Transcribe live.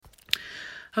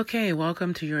Okay,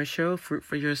 welcome to your show, Fruit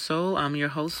for Your Soul. I'm your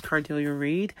host, Cardelia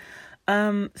Reed.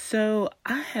 So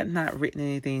I had not written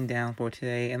anything down for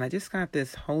today, and I just got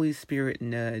this Holy Spirit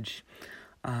nudge,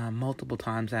 multiple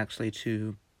times actually,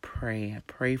 to pray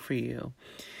for you.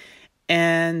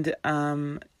 And,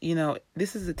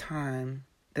 this is a time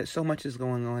that so much is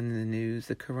going on in the news.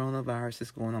 The coronavirus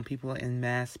is going on. People are in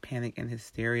mass panic and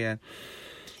hysteria.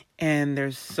 And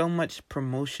there's so much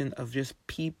promotion of just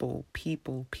people,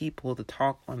 the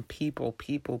talk on people,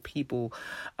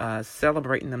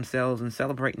 celebrating themselves and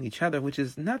celebrating each other, which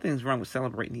is nothing's wrong with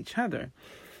celebrating each other.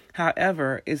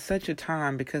 However, it's such a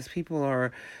time because people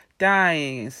are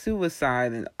dying and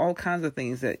suicide and all kinds of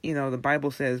things that, the Bible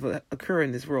says will occur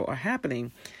in this world are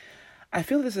happening. I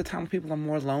feel this is a time when people are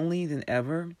more lonely than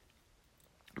ever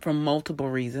for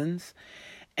multiple reasons.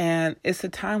 And it's a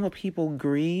time where people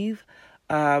grieve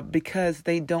because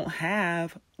they don't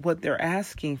have what they're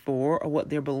asking for or what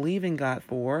they're believing God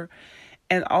for.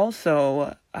 And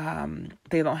also,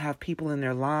 they don't have people in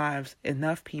their lives,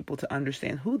 enough people to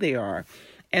understand who they are.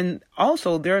 And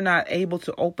also, they're not able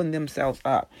to open themselves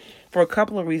up. For a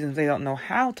couple of reasons, they don't know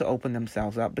how to open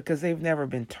themselves up because they've never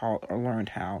been taught or learned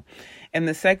how. And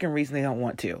the second reason, they don't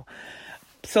want to.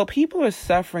 So people are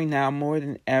suffering now more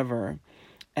than ever.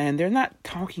 And they're not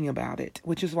talking about it,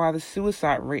 which is why the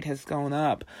suicide rate has gone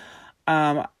up.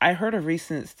 I heard a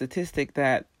recent statistic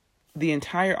that on the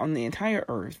entire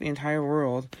earth, the entire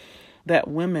world, that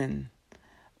women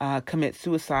commit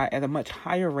suicide at a much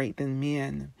higher rate than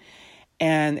men.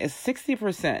 And it's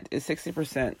 60%. It's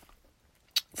 60%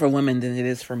 for women than it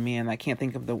is for men. I can't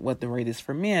think of what the rate is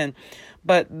for men,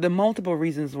 but the multiple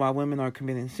reasons why women are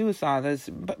committing suicide is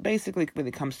basically when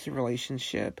it comes to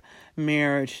relationship,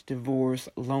 marriage, divorce,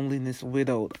 loneliness,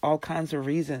 widowed, all kinds of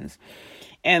reasons.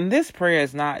 And this prayer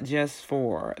is not just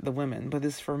for the women, but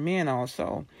it's for men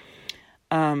also.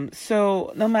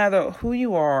 So no matter who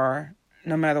you are,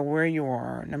 no matter where you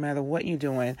are, no matter what you're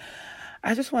doing,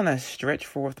 I just want to stretch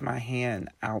forth my hand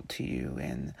out to you,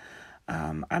 and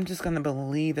I'm just going to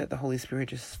believe that the Holy Spirit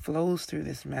just flows through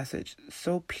this message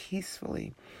so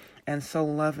peacefully and so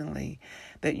lovingly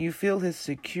that you feel His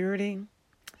security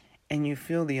and you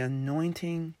feel the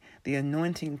anointing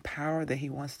power that He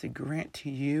wants to grant to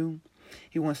you.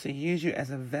 He wants to use you as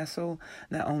a vessel,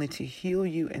 not only to heal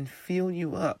you and fill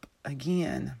you up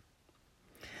again,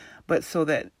 but so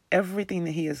that everything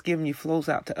that He has given you flows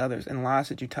out to others and lives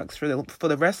that you touch for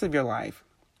the rest of your life.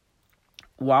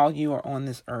 While you are on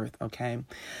this earth, okay?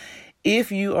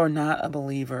 If you are not a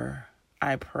believer,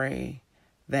 I pray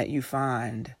that you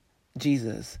find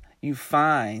Jesus. You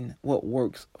find what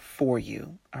works for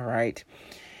you, all right?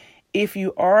 If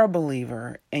you are a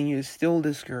believer and you're still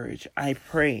discouraged, I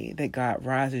pray that God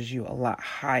rises you a lot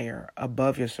higher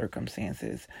above your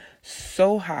circumstances,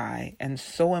 so high and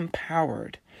so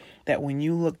empowered that when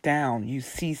you look down, you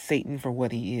see Satan for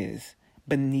what he is,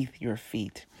 beneath your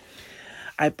feet.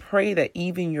 I pray that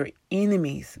even your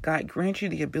enemies, God grant you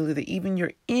the ability that even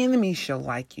your enemies shall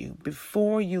like you.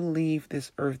 Before you leave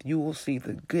this earth, you will see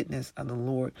the goodness of the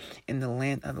Lord in the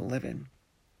land of the living.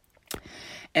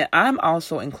 And I'm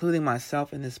also including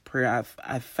myself in this prayer.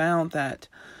 I've found that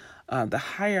the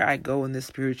higher I go in this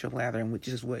spiritual ladder, which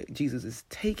is what Jesus is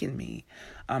taking me,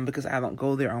 because I don't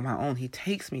go there on my own. He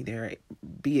takes me there,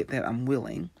 be it that I'm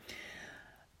willing.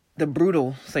 The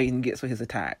brutal Satan gets with his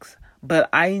attacks. But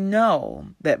I know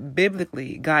that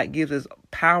biblically, God gives us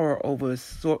power over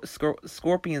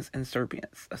scorpions and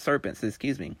serpents,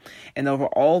 and over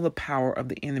all the power of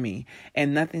the enemy,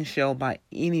 and nothing shall by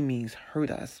any means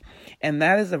hurt us. And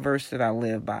that is a verse that I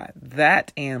live by.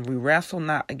 That, and we wrestle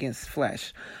not against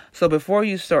flesh. So before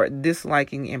you start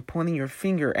disliking and pointing your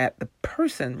finger at the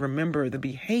person, remember the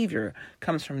behavior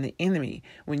comes from the enemy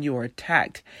when you are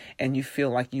attacked and you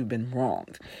feel like you've been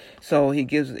wronged. So he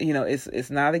gives, it's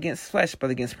not against flesh, but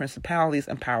against principalities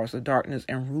and powers of darkness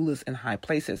and rulers in high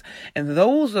places. And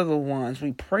those are the ones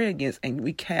we pray against and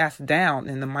we cast down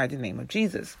in the mighty name of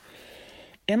Jesus.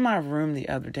 In my room the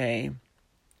other day,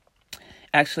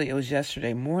 actually it was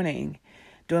yesterday morning,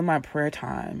 during my prayer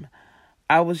time,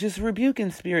 I was just rebuking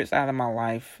spirits out of my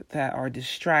life that are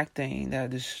distracting, that are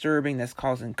disturbing, that's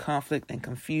causing conflict and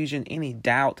confusion, any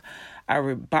doubt.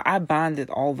 I bonded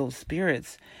all those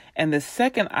spirits. And the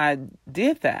second I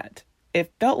did that,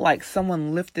 it felt like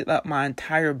someone lifted up my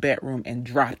entire bedroom and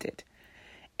dropped it.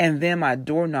 And then my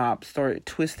doorknob started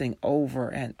twisting over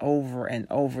and over and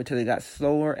over till it got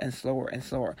slower and slower and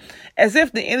slower. As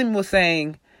if the enemy was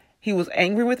saying he was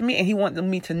angry with me and he wanted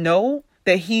me to know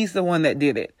that he's the one that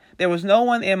did it. There was no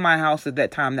one in my house at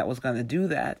that time that was going to do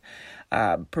that.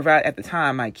 Provided at the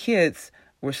time my kids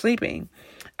were sleeping.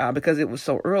 because it was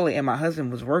so early and my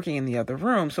husband was working in the other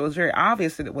room. So it was very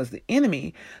obvious that it was the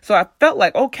enemy. So I felt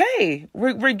like, okay,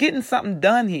 we're getting something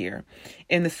done here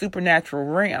in the supernatural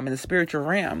realm, in the spiritual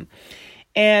realm.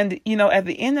 And, at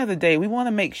the end of the day, we want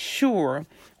to make sure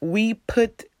we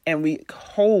put and we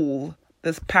hold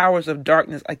the powers of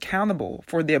darkness accountable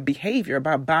for their behavior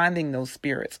by binding those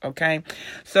spirits. Okay.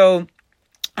 So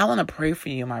I want to pray for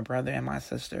you, my brother and my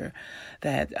sister,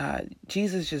 that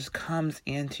Jesus just comes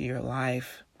into your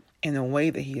life in a way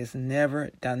that he has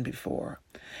never done before.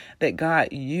 That God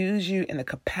use you in a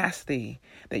capacity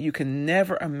that you can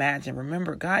never imagine.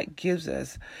 Remember, God gives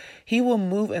us, he will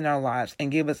move in our lives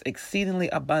and give us exceedingly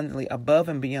abundantly above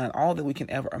and beyond all that we can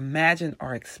ever imagine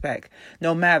or expect.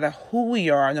 No matter who we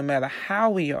are, no matter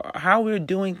how we are, how we're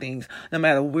doing things, no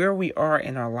matter where we are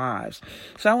in our lives.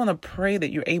 So I want to pray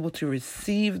that you're able to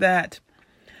receive that.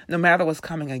 No matter what's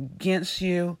coming against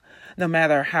you, no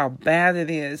matter how bad it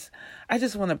is, I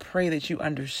just want to pray that you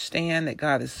understand that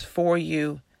God is for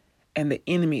you and the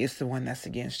enemy is the one that's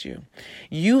against you.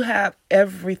 You have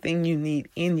everything you need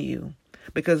in you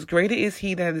because greater is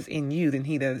he that is in you than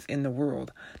he that is in the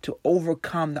world to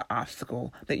overcome the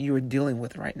obstacle that you are dealing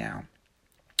with right now,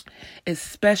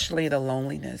 especially the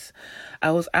loneliness.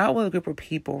 I was out with a group of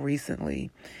people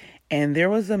recently, and there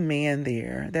was a man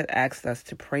there that asked us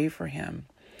to pray for him.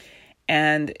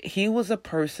 And he was a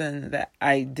person that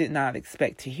I did not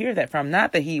expect to hear that from.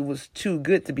 Not that he was too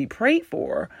good to be prayed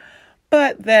for,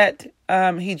 but that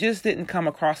he just didn't come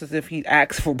across as if he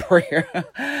asked for prayer.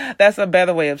 That's a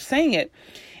better way of saying it.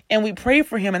 And we prayed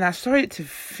for him, and I started to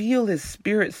feel his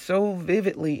spirit so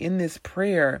vividly in this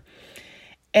prayer.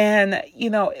 And,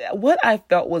 what I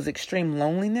felt was extreme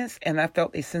loneliness, and I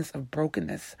felt a sense of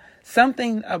brokenness.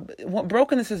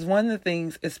 Brokenness is one of the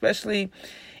things, especially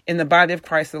in the body of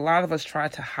Christ, a lot of us try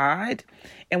to hide,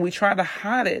 and we try to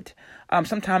hide it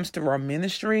sometimes through our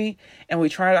ministry, and we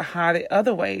try to hide it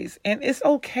other ways. And it's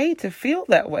okay to feel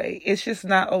that way. It's just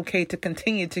not okay to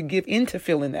continue to give into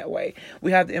feeling that way.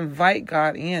 We have to invite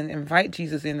God in, invite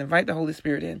Jesus in, invite the Holy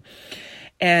Spirit in.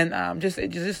 And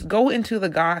just go into the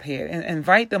Godhead and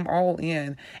invite them all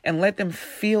in and let them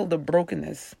feel the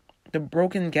brokenness, the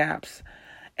broken gaps,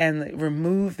 and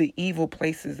remove the evil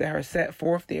places that are set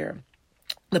forth there.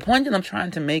 The point that I'm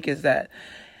trying to make is that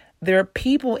there are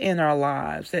people in our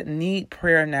lives that need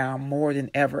prayer now more than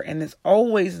ever. And it's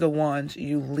always the ones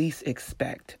you least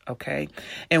expect. Okay.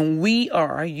 And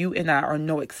you and I are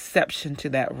no exception to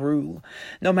that rule.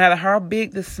 No matter how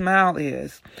big the smile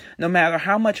is, no matter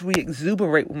how much we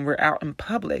exuberate when we're out in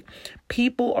public,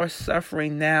 people are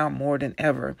suffering now more than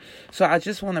ever. So I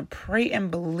just want to pray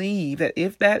and believe that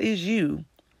if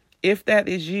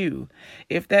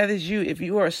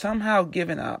you are somehow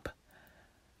given up,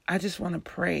 I just want to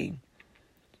pray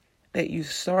that you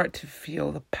start to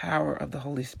feel the power of the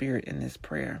Holy Spirit in this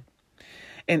prayer.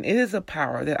 And it is a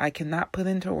power that I cannot put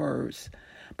into words,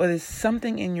 but it's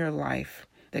something in your life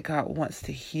that God wants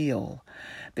to heal.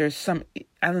 There's I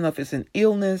don't know if it's an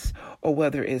illness or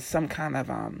whether it's some kind of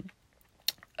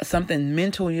something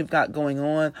mental you've got going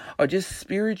on, or just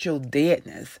spiritual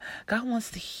deadness. God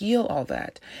wants to heal all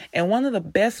that. And one of the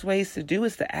best ways to do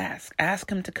is to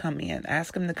ask him to come in,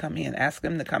 ask him to come in,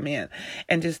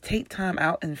 and just take time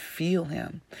out and feel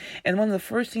him. And one of the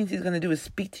first things he's going to do is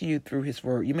speak to you through his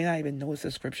word. You may not even know it's a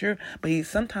scripture, but he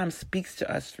sometimes speaks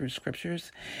to us through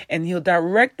scriptures, and he'll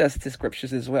direct us to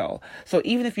scriptures as well. So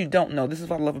even if you don't know, this is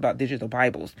what I love about digital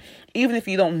Bibles. Even if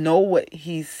you don't know what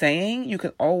he's saying, you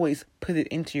can always put it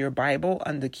into your Bible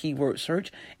under keyword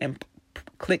search and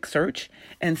click search,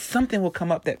 and something will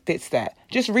come up that fits that.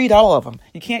 Just read all of them.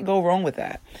 You can't go wrong with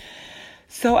that.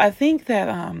 So I think that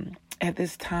at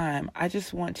this time, I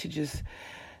just want to just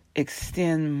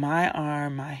extend my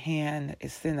arm, my hand,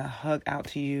 extend a hug out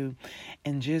to you,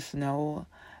 and just know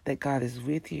that God is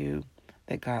with you,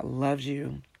 that God loves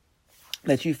you,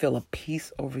 that you feel a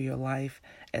peace over your life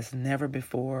as never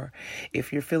before.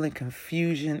 If you're feeling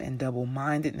confusion and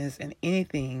double-mindedness in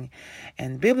anything,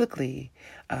 and biblically,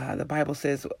 the Bible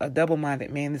says a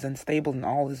double-minded man is unstable in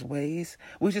all his ways.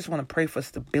 We just want to pray for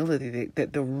stability,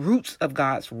 that the roots of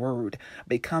God's word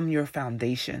become your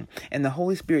foundation, and the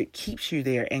Holy Spirit keeps you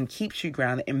there and keeps you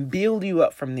grounded and build you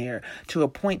up from there to a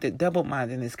point that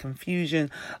double-mindedness,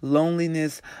 confusion,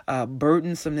 loneliness,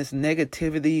 burdensomeness,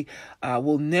 negativity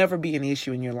will never be an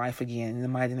issue in your life again, in the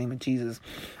mighty name of Jesus.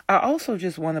 I also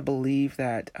just want to believe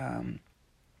that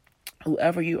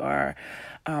whoever you are,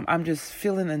 I'm just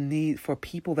feeling a need for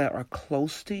people that are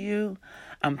close to you.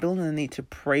 I'm feeling a need to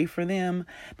pray for them,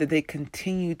 that they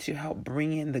continue to help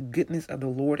bring in the goodness of the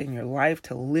Lord in your life,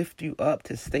 to lift you up,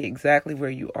 to stay exactly where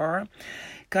you are.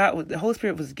 God, the Holy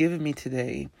Spirit was giving me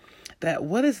today that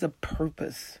what is the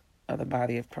purpose of the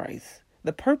body of Christ?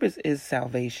 The purpose is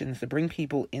salvation, to bring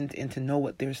people in and to know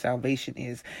what their salvation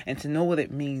is and to know what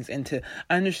it means and to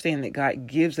understand that God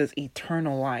gives us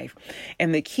eternal life.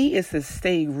 And the key is to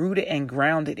stay rooted and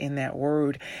grounded in that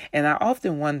word. And I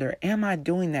often wonder, am I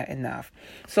doing that enough?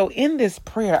 So in this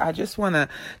prayer, I just want to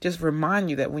remind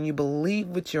you that when you believe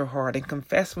with your heart and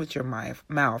confess with your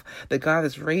mouth that God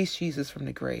has raised Jesus from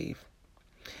the grave,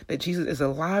 that Jesus is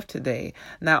alive today,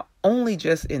 not only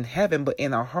just in heaven, but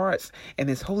in our hearts, and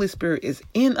His Holy Spirit is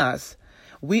in us,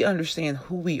 we understand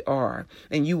who we are,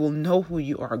 and you will know who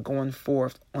you are going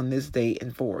forth on this day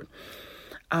and forward.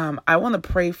 I want to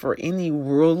pray for any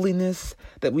worldliness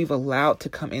that we've allowed to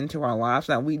come into our lives.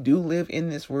 Now, we do live in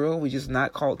this world. We're just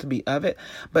not called to be of it.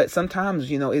 But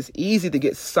sometimes, it's easy to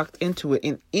get sucked into it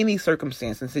in any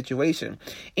circumstance and situation.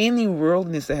 Any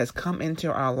worldliness that has come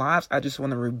into our lives, I just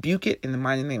want to rebuke it in the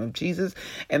mighty name of Jesus.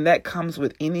 And that comes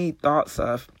with any thoughts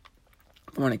of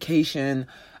fornication,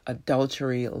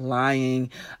 adultery,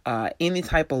 lying, any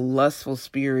type of lustful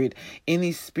spirit,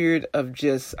 any spirit of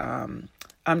just...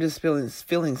 I'm just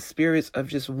feeling spirits of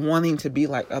just wanting to be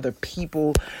like other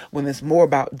people when it's more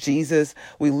about Jesus.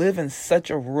 We live in such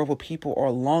a world where people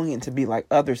are longing to be like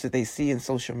others that they see in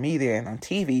social media and on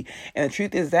TV. And the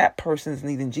truth is that person's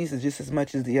needing Jesus just as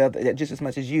much as just as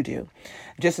much as you do,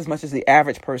 just as much as the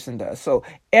average person does. So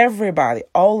everybody,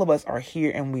 all of us are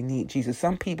here and we need Jesus.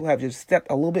 Some people have just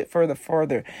stepped a little bit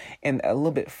further in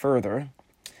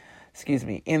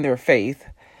their faith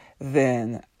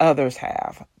than others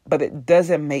have. But it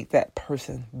doesn't make that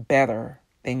person better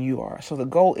than you are. So the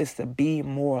goal is to be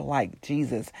more like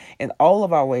Jesus in all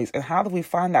of our ways. And how do we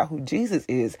find out who Jesus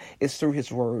is through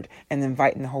His word and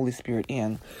inviting the Holy Spirit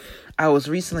in. I was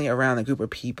recently around a group of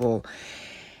people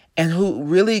and who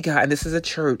really and this is a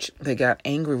church that got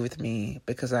angry with me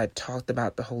because I talked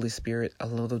about the Holy Spirit a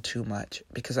little too much,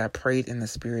 because I prayed in the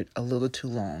Spirit a little too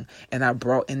long, and I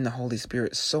brought in the Holy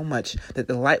Spirit so much that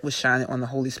the light was shining on the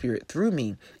Holy Spirit through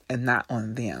me and not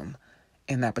on them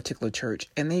in that particular church.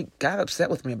 And they got upset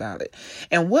with me about it.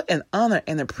 And what an honor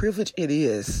and a privilege it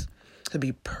is to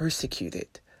be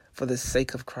persecuted for the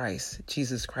sake of Christ,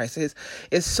 Jesus Christ.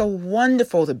 It's so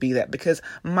wonderful to be that, because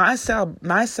my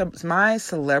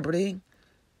celebrity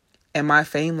and my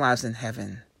fame lies in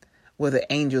heaven, where the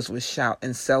angels will shout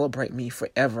and celebrate me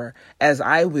forever, as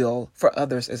I will for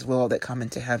others as well that come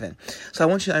into heaven. So I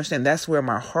want you to understand that's where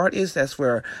my heart is. That's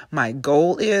where my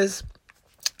goal is,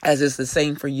 as is the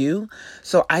same for you.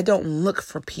 So I don't look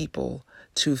for people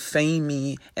to fame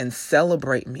me and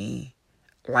celebrate me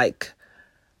like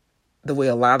the way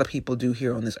a lot of people do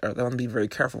here on this earth. I want to be very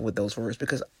careful with those words,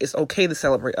 because it's okay to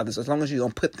celebrate others as long as you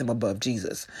don't put them above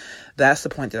Jesus. That's the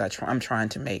point that I'm trying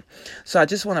to make. So I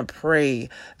just want to pray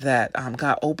that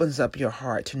God opens up your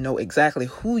heart to know exactly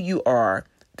who you are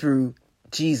through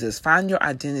Jesus. Find your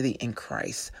identity in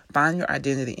Christ. Find your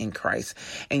identity in Christ.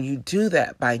 And you do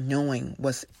that by knowing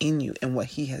what's in you and what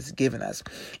He has given us.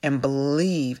 And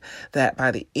believe that by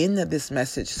the end of this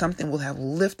message, something will have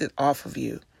lifted off of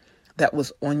you that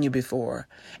was on you before,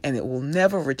 and it will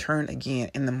never return again,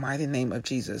 in the mighty name of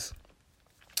Jesus.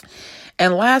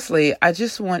 And lastly, I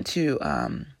just want to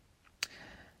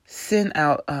send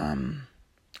out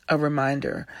a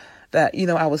reminder that,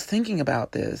 I was thinking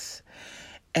about this,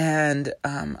 and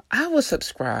I was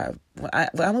subscribed. I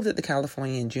moved to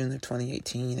California in June of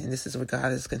 2018, and this is where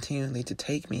God is continually to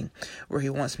take me, where He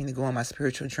wants me to go on my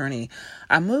spiritual journey.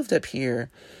 I moved up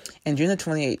here in June of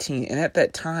 2018, and at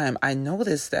that time, I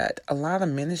noticed that a lot of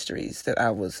ministries that I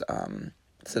was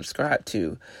subscribed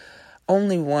to,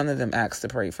 only one of them asked to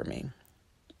pray for me.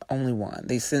 Only one.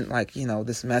 They sent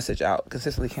this message out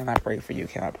consistently: can I pray for you?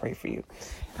 Can I pray for you?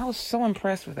 I was so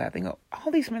impressed with that. They go, all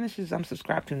these ministries I'm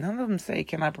subscribed to, none of them say,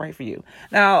 can I pray for you?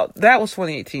 Now, that was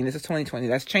 2018. This is 2020.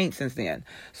 That's changed since then.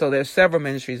 So there's several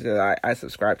ministries that I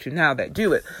subscribe to now that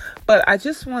do it. But I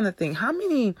just want to think, how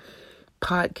many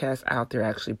podcasts out there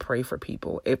actually pray for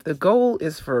people? If the goal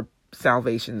is for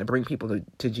salvation, to bring people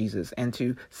to Jesus and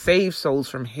to save souls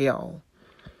from hell,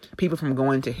 people from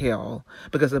going to hell,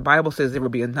 because the Bible says there will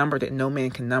be a number that no man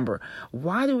can number.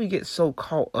 Why do we get so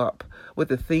caught up with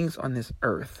the things on this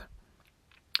earth?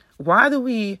 Why do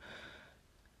we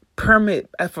permit,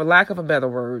 for lack of a better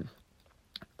word,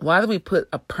 why do we put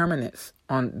a permanence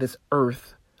on this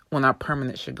earth when our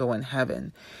permanence should go in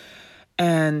heaven?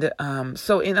 And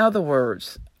so in other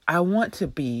words, I want to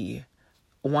be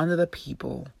one of the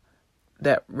people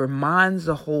that reminds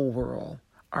the whole world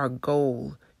our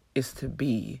goal is to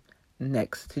be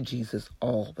next to Jesus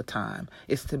all the time.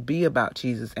 It's to be about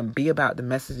Jesus and be about the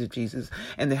message of Jesus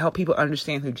and to help people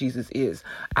understand who Jesus is.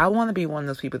 I want to be one of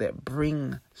those people that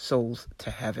bring souls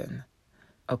to heaven.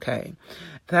 Okay.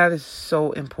 That is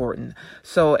so important.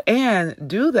 So, and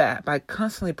do that by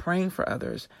constantly praying for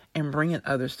others and bringing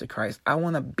others to Christ. I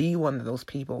want to be one of those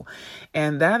people.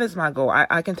 And that is my goal.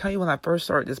 I can tell you when I first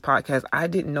started this podcast, I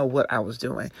didn't know what I was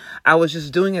doing. I was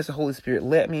just doing as the Holy Spirit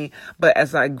led me. But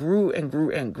as I grew and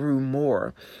grew and grew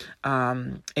more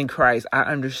in Christ, I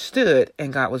understood,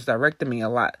 and God was directing me a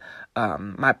lot,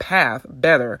 my path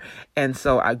better. And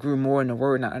so I grew more in the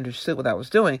word and I understood what I was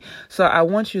doing. So I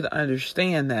want you to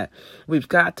understand that we've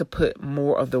got to put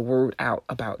more of the word out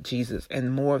about Jesus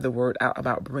and more of the word out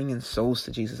about bringing souls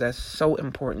to Jesus. That's so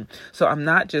important. So I'm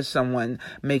not just someone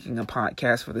making a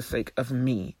podcast for the sake of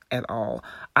me at all.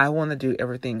 I want to do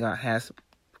everything God has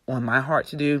on my heart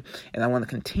to do, and I want to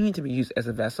continue to be used as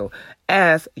a vessel,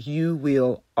 as you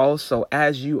will also,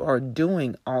 as you are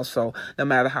doing also, no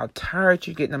matter how tired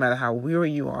you get, no matter how weary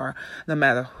you are, no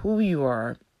matter who you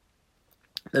are.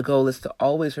 The goal is to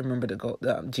always remember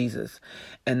Jesus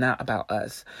and not about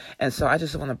us. And so I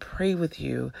just want to pray with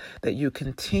you that you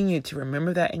continue to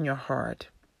remember that in your heart,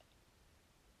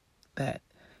 that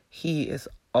he is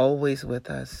always with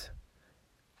us,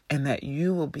 and that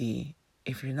you will be,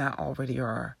 if you're not already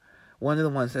are, one of the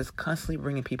ones that's constantly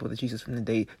bringing people to Jesus from the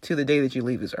day that you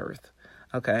leave this earth.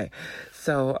 Okay.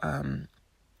 So,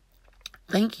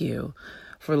 thank you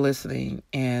for listening.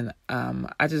 And,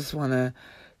 I just want to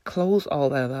close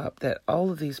all that up, that all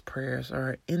of these prayers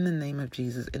are in the name of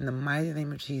Jesus, in the mighty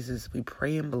name of Jesus. We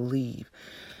pray and believe.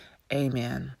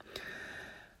 Amen.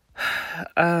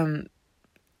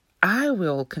 I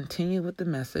will continue with the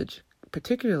message,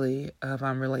 particularly of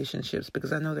relationships,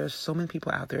 because I know there's so many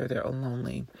people out there that are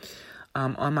lonely,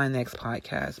 on my next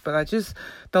podcast. But I just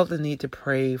felt the need to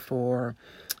pray for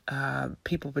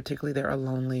people, particularly that are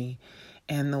lonely,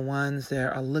 and the ones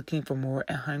that are looking for more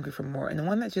and hungry for more, and the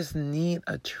one that just need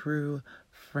a true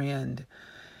friend.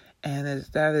 And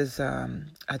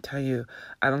I tell you,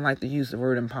 I don't like to use the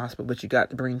word impossible, but you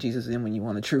got to bring Jesus in when you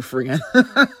want a true friend.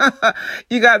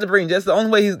 You got to bring, that's the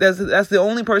only way, that's the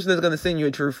only person that's going to send you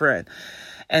a true friend.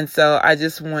 And so I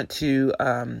just want to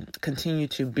continue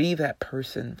to be that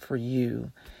person for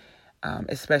you,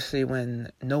 especially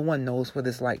when no one knows what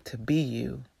it's like to be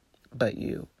you but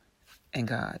you and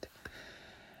God.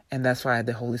 And that's why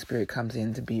the Holy Spirit comes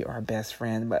in to be our best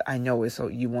friend. But I know it's so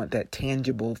you want that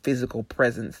tangible, physical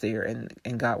presence there.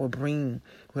 And God will bring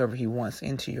whoever he wants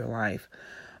into your life.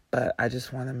 But I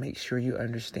just want to make sure you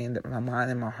understand that my mind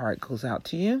and my heart goes out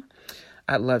to you.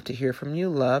 I'd love to hear from you.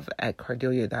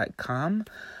 love@cardelia.com.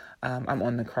 I'm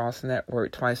on the Cross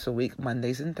Network twice a week,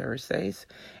 Mondays and Thursdays.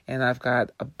 And I've got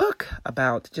a book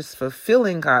about just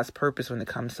fulfilling God's purpose when it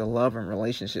comes to love and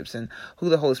relationships and who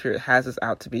the Holy Spirit has us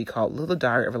out to be, called Little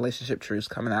Diary of Relationship Truths,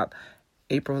 coming out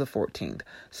April the 14th.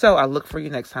 So I look for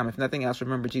you next time. If nothing else,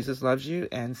 remember Jesus loves you,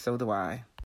 and so do I.